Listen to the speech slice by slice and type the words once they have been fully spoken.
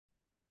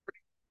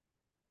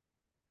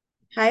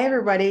Hi,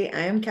 everybody.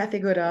 I am Kathy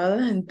Goodall,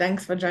 and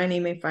thanks for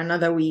joining me for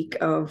another week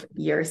of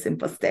Your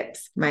Simple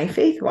Steps, my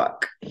faith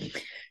walk.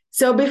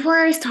 So, before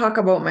I talk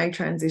about my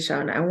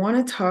transition, I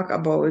want to talk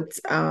about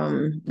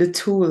the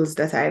tools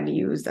that I've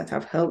used that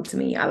have helped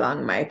me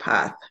along my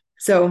path.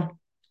 So,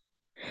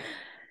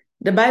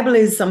 the Bible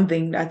is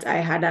something that I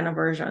had an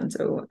aversion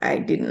to. I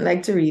didn't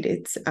like to read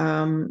it.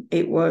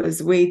 It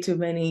was way too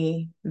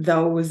many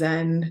thous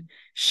and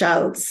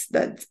shalls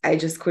that I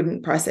just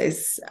couldn't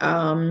process.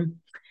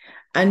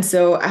 And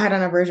so I had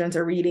an aversion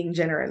to reading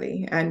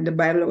generally, and the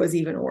Bible was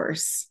even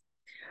worse.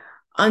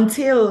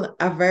 Until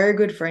a very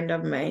good friend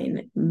of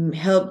mine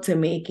helped to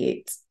make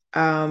it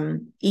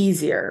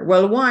easier.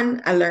 Well,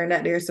 one, I learned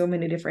that there are so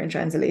many different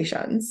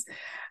translations,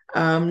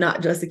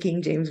 not just the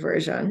King James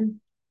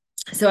Version.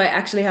 So I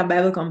actually have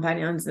Bible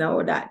companions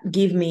now that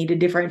give me the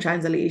different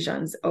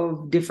translations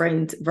of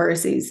different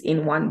verses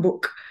in one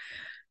book,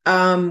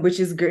 which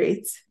is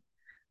great.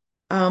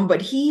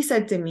 But he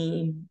said to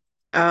me,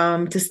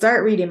 to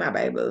start reading my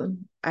Bible,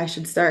 I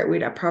should start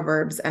with a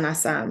Proverbs and a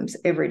Psalms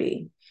every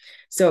day.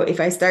 So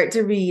if I start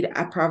to read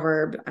a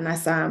proverb and a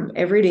psalm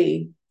every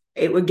day,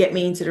 it would get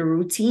me into the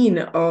routine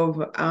of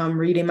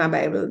reading my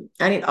Bible.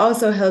 And it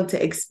also helped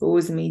to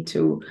expose me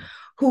to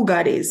who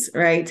God is,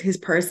 right? His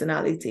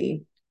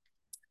personality.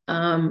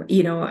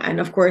 And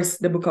of course,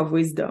 the book of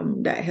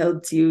wisdom that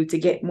helped you to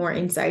get more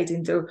insight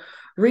into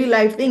real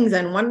life things.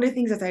 And one of the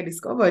things that I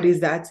discovered is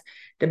that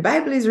the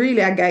Bible is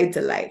really a guide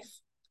to life.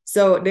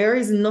 So there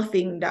is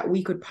nothing that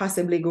we could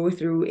possibly go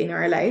through in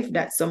our life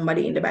that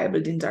somebody in the Bible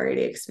didn't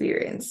already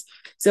experience.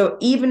 So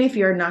even if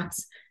you're not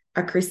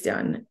a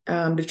Christian,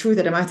 the truth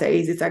of the matter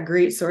is it's a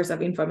great source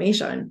of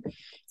information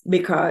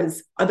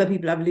because other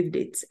people have lived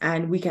it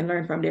and we can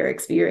learn from their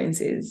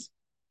experiences.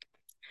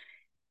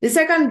 The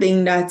second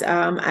thing that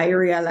I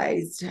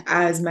realized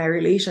as my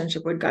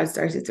relationship with God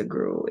started to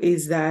grow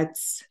is that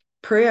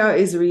prayer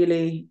is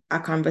really a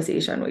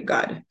conversation with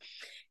God.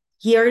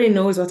 He already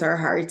knows what our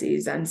heart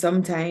is, and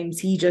sometimes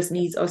He just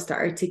needs us to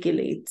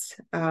articulate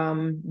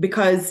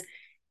because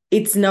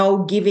it's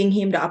now giving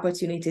Him the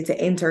opportunity to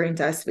enter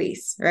into a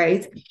space,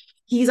 right?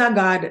 He's a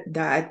God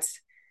that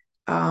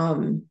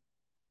um,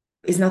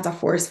 is not a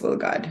forceful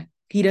God.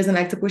 He doesn't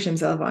like to push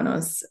Himself on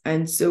us,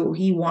 and so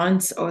He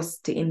wants us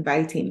to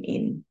invite Him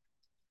in.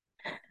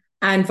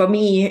 And for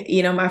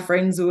me, my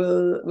friends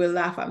will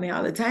laugh at me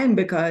all the time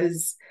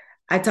because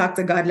I talk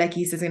to God like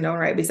he's sitting down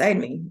right beside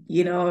me.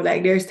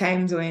 Like there's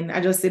times when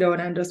I just sit down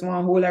and just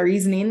want to hold a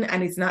reasoning,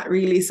 and it's not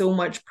really so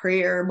much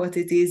prayer, but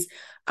it is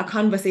a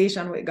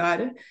conversation with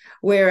God.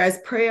 Whereas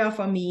prayer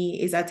for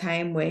me is a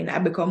time when I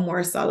become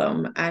more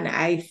solemn and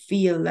I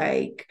feel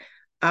like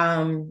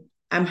I'm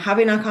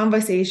having a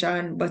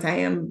conversation, but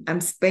I'm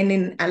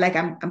spending like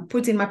I'm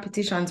putting my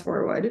petitions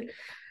forward,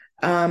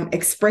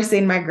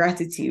 expressing my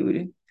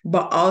gratitude,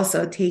 but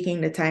also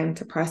taking the time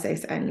to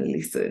process and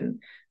listen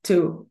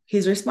to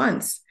his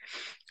response.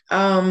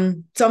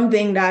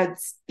 Something that,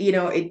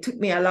 it took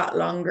me a lot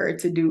longer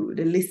to do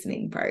the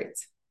listening part.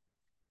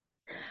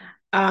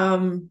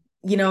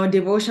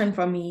 Devotion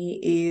for me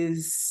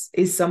is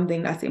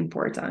something that's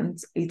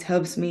important. It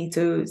helps me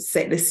to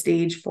set the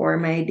stage for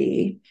my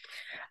day.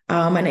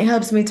 And it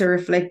helps me to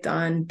reflect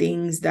on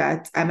things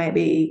that I might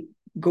be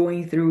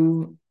going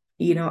through,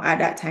 at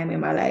that time in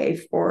my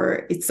life,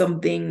 or it's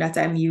something that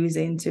I'm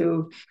using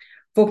to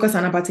focus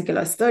on a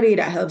particular study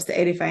that helps to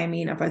edify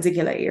me in a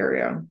particular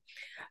area.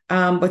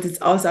 But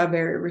it's also a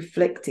very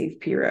reflective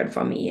period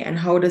for me. And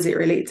how does it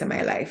relate to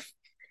my life?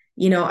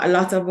 A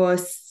lot of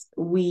us,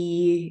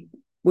 we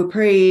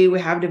pray, we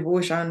have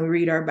devotion, we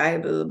read our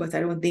Bible, but I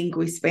don't think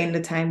we spend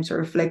the time to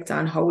reflect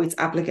on how it's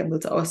applicable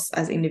to us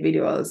as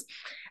individuals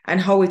and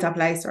how it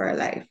applies to our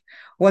life.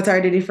 What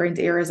are the different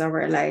areas of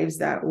our lives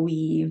that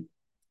we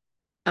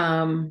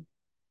can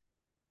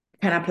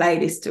apply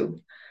this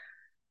to?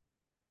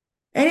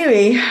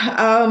 Anyway,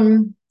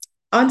 on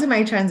to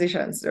my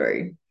transition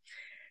story.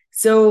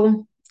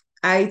 So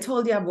I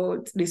told you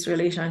about this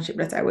relationship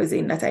that I was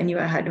in that I knew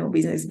I had no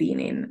business being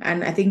in.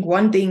 And I think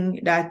one thing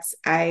that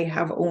I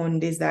have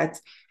owned is that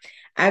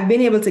I've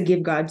been able to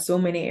give God so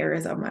many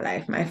areas of my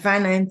life. My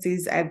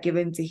finances, I've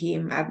given to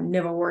Him. I've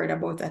never worried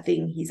about a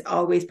thing. He's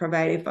always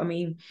provided for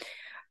me.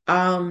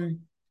 Um,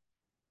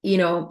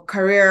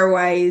 career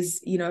wise,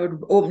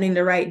 opening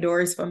the right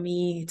doors for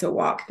me to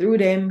walk through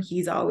them.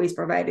 He's always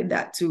provided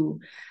that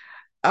too.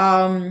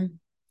 Um,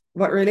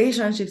 but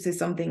relationships is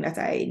something that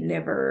I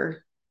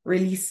never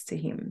released to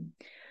him.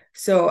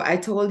 So I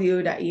told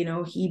you that,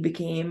 he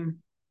became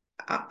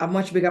a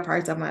much bigger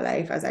part of my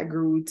life as I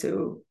grew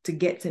to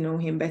get to know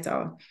him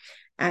better.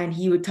 And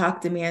he would talk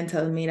to me and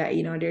tell me that,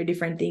 there are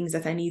different things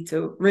that I need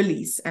to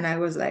release. And I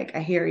was like, I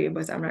hear you,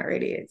 but I'm not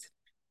ready yet.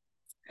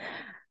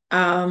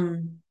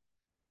 Um,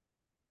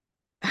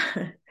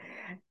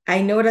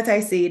 I know that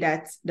I say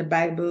that the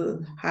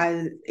Bible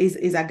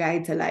is a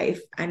guide to life,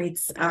 and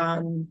it's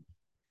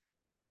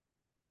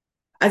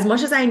as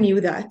much as I knew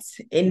that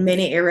in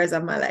many areas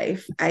of my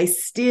life, I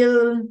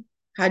still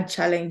had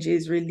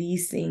challenges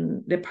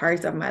releasing the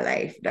parts of my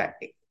life that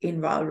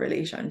involve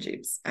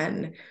relationships.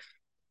 And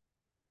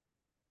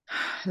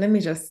let me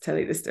just tell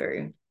you the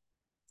story.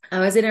 I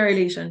was in a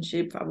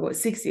relationship for about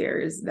 6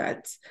 years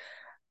that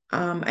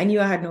I knew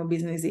I had no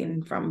business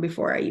in from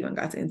before I even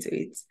got into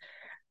it.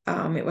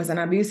 It was an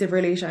abusive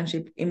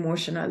relationship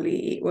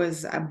emotionally. It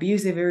was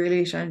abusive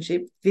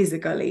relationship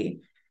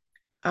physically.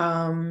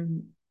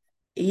 Um,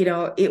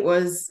 it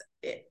was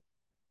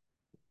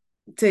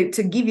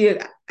to give you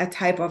a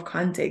type of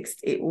context.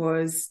 It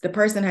was the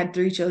person had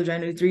 3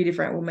 children with 3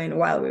 different women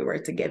while we were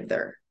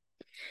together.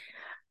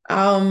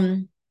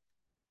 Um,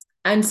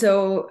 and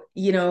so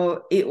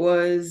it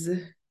was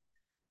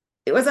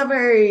a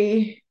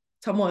very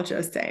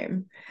tumultuous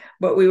time,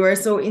 but we were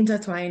so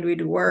intertwined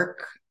with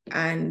work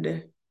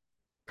and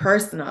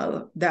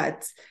personal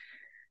that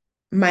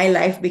my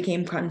life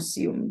became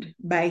consumed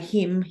by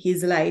him,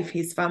 his life,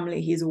 his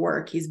family, his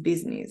work, his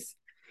business.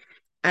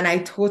 And I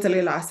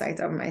totally lost sight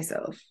of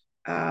myself.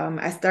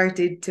 I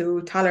started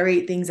to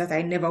tolerate things that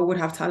I never would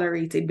have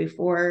tolerated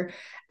before.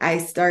 I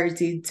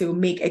started to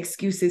make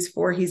excuses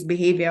for his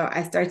behavior.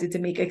 I started to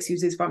make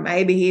excuses for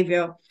my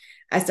behavior.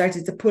 I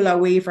started to pull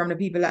away from the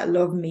people that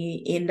love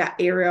me in that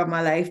area of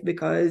my life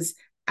because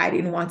I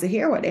didn't want to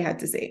hear what they had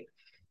to say.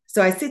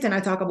 So I sit and I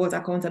talk about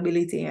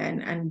accountability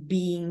and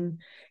being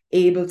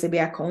able to be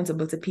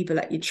accountable to people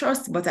that you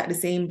trust, but at the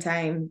same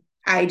time,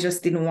 I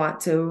just didn't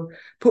want to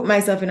put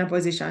myself in a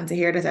position to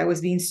hear that I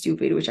was being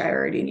stupid, which I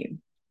already knew.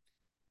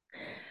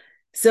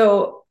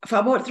 So for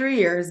about 3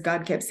 years,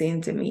 God kept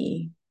saying to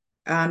me,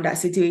 that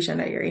situation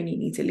that you're in, you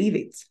need to leave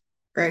it.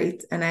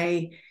 Right. And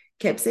I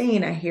kept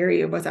saying, I hear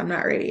you, but I'm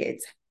not ready yet.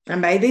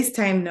 And by this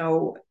time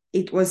now,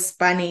 it was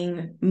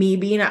spanning me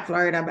being at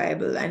Florida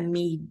Bible and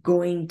me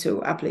going to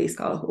a place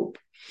called Hope.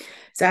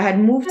 So I had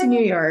moved to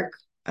New York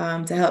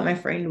to help my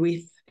friend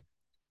with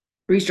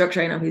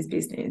restructuring of his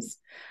business.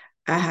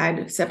 I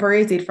had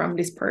separated from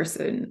this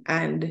person.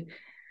 And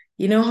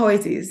you know how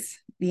it is,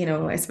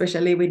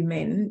 especially with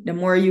men, the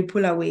more you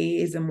pull away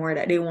is the more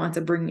that they want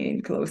to bring you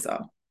in closer.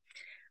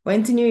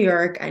 Went to New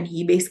York and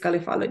he basically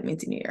followed me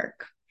to New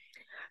York.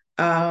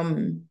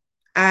 Um,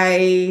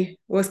 I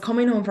was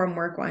coming home from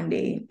work one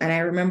day and I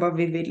remember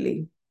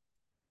vividly.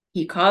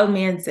 He called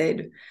me and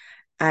said,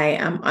 I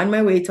am on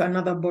my way to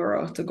another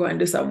borough to go and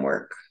do some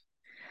work.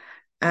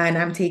 And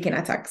I'm taking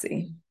a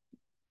taxi.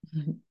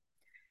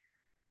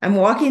 I'm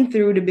walking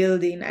through the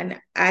building and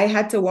I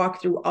had to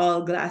walk through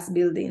all glass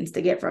buildings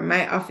to get from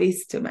my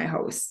office to my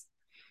house.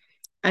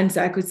 And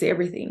so I could see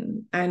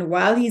everything. And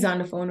while he's on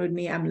the phone with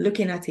me, I'm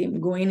looking at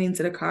him going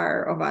into the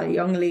car of a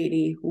young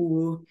lady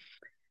who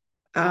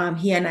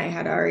he and I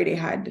had already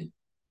had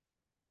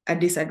a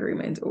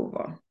disagreement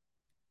over.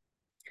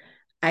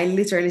 I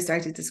literally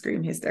started to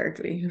scream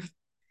hysterically.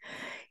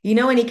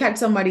 When you catch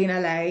somebody in a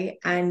lie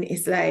and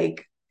it's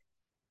like,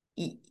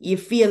 you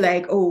feel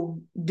like,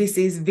 oh, this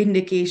is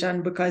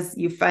vindication because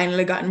you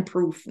finally gotten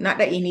proof. Not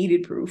that you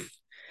needed proof,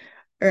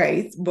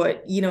 right?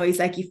 But it's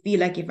like you feel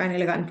like you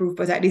finally gotten proof,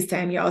 but at this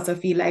time you also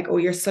feel like, oh,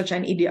 you're such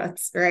an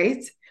idiot,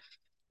 right?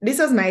 This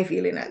was my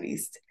feeling at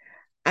least.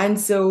 And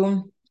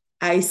so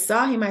I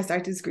saw him, I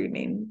started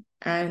screaming,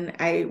 and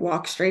I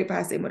walked straight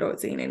past him without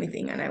saying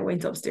anything. And I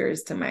went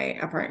upstairs to my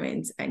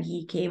apartment and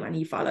he came and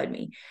he followed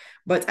me.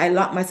 But I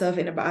locked myself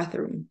in the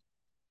bathroom.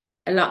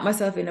 I locked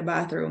myself in the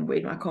bathroom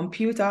with my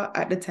computer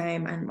at the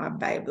time and my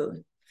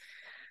Bible.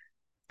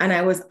 And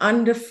I was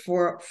on the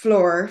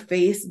floor,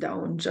 face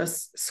down,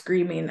 just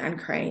screaming and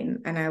crying.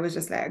 And I was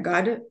just like,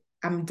 God,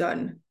 I'm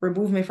done.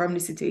 Remove me from the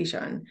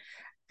situation.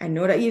 I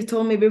know that you've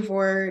told me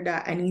before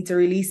that I need to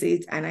release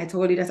it. And I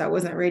told you that I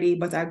wasn't ready,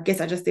 but I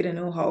guess I just didn't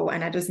know how.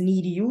 And I just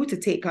need you to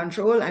take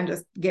control and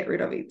just get rid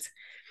of it.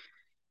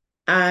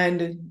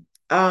 And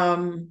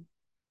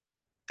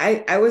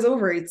I was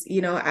over it.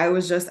 I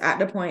was just at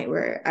the point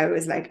where I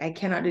was like, I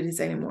cannot do this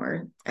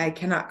anymore. I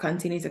cannot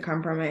continue to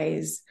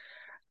compromise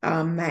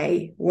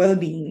my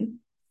well-being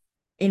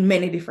in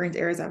many different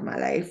areas of my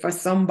life for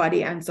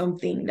somebody and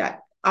something that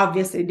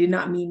obviously did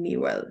not mean me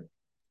well.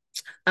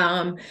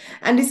 And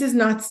this is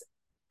not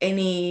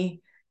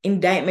any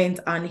indictment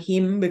on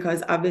him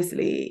because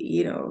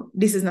obviously,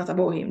 this is not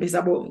about him, this is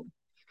about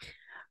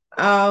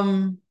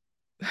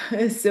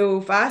me.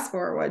 So fast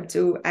forward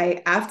to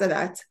after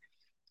that,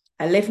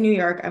 I left New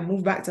York, I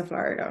moved back to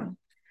Florida.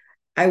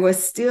 I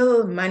was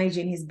still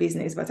managing his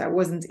business, but I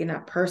wasn't in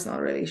a personal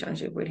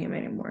relationship with him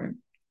anymore.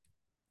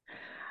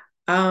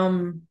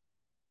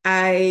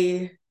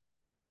 I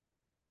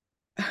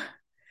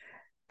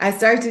I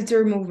started to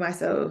remove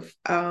myself,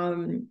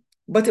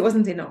 but it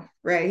wasn't enough,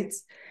 right?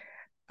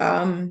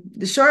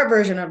 The short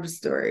version of the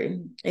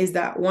story is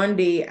that one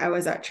day I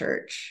was at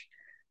church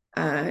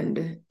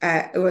and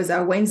it was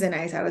a Wednesday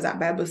night, I was at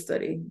Bible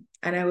study,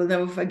 and I will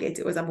never forget,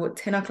 it was about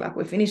 10 o'clock.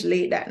 We finished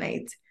late that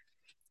night.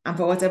 And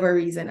for whatever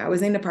reason, I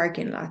was in the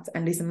parking lot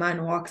and this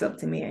man walks up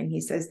to me and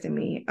he says to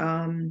me,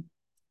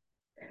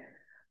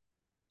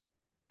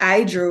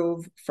 I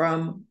drove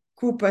from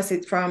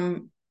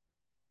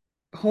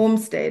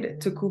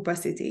Homestead to Cooper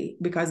City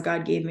because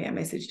God gave me a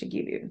message to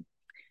give you.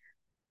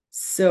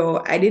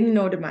 So I didn't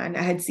know the man.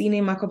 I had seen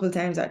him a couple of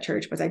times at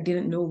church, but I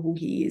didn't know who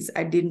he is.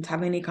 I didn't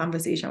have any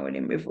conversation with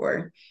him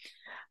before.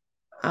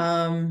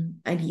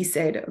 And he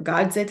said,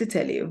 God said to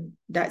tell you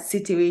that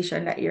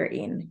situation that you're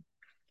in,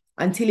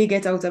 until you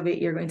get out of it,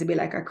 you're going to be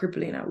like a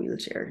cripple in a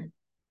wheelchair.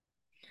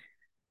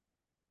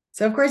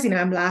 So of course,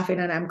 I'm laughing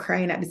and I'm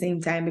crying at the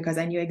same time because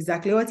I knew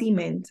exactly what he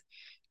meant.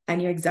 I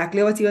knew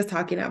exactly what he was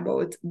talking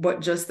about.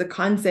 But just the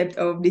concept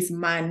of this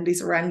man,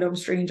 this random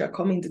stranger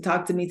coming to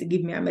talk to me to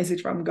give me a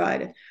message from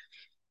God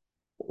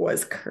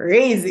was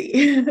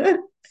crazy.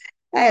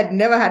 I had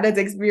never had that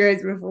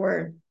experience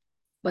before.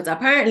 But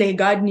apparently,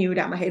 God knew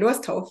that my head was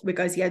tough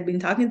because he had been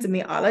talking to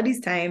me all of this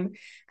time.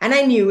 And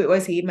I knew it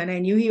was him. And I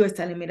knew he was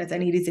telling me that I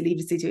needed to leave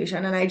the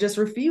situation. And I just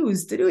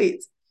refused to do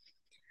it.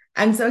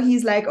 And so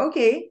he's like,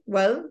 okay,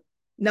 well,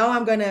 now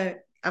I'm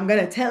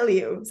gonna tell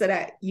you so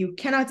that you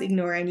cannot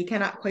ignore and you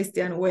cannot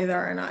question whether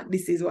or not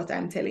this is what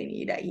I'm telling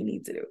you that you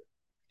need to do.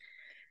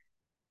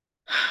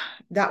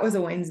 That was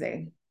a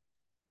Wednesday.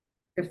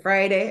 The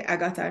Friday, I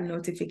got a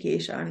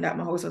notification that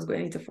my house was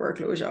going into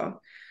foreclosure.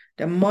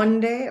 The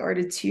Monday or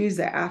the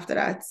Tuesday after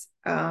that,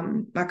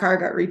 my car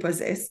got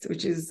repossessed,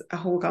 which is a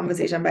whole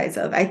conversation by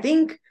itself. I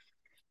think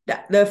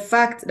that the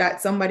fact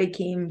that somebody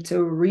came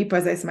to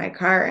repossess my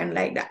car and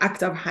like the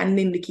act of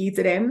handing the key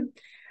to them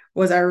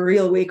was a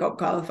real wake-up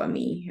call for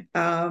me,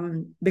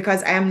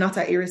 because I am not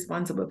an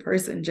irresponsible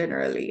person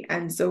generally.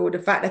 And so the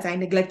fact that I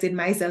neglected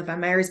myself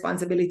and my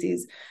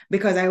responsibilities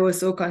because I was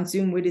so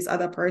consumed with this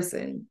other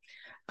person,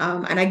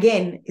 and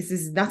again, this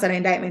is not an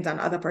indictment on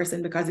the other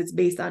person because it's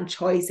based on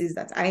choices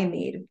that I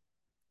made.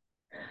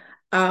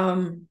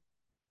 Um,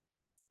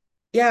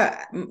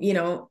 yeah,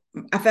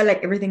 I felt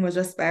like everything was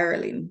just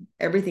spiraling.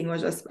 Everything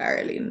was just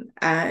spiraling.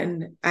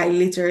 And I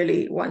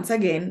literally, once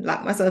again,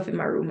 locked myself in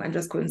my room and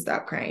just couldn't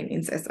stop crying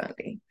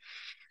incessantly.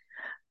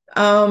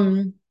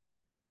 Um,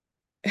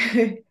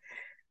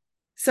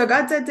 so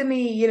God said to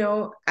me,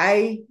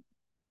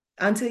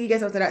 until you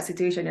get out of that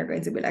situation, you're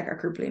going to be like a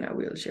cripple in a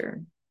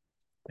wheelchair.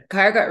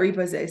 Car got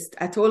repossessed.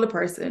 I told the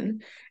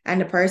person,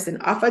 and the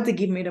person offered to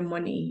give me the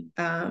money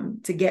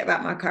to get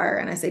back my car.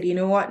 And I said, you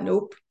know what?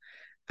 Nope.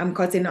 I'm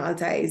cutting all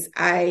ties.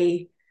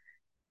 I'm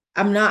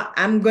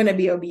gonna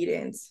be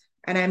obedient.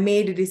 And I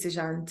made the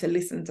decision to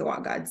listen to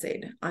what God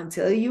said.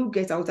 Until you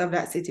get out of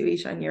that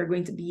situation, you're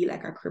going to be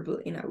like a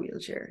cripple in a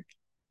wheelchair.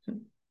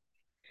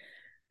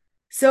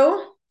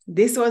 So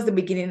this was the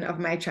beginning of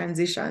my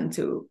transition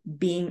to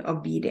being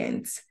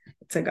obedient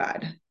to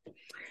God.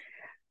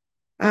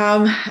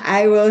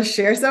 I will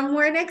share some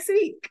more next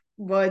week.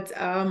 But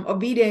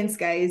obedience,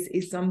 guys,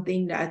 is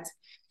something that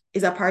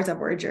is a part of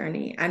our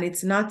journey, and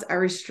it's not a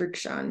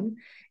restriction.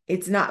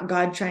 It's not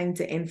God trying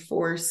to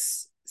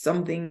enforce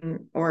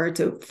something or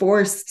to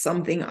force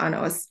something on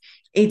us.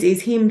 It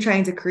is Him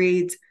trying to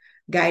create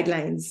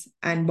guidelines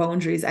and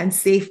boundaries and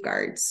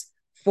safeguards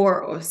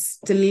for us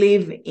to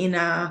live in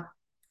a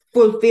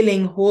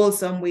fulfilling,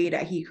 wholesome way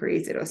that He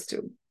created us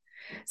to.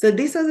 So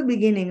this was the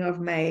beginning of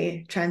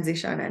my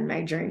transition and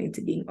my journey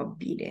to being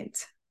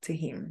obedient to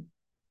Him.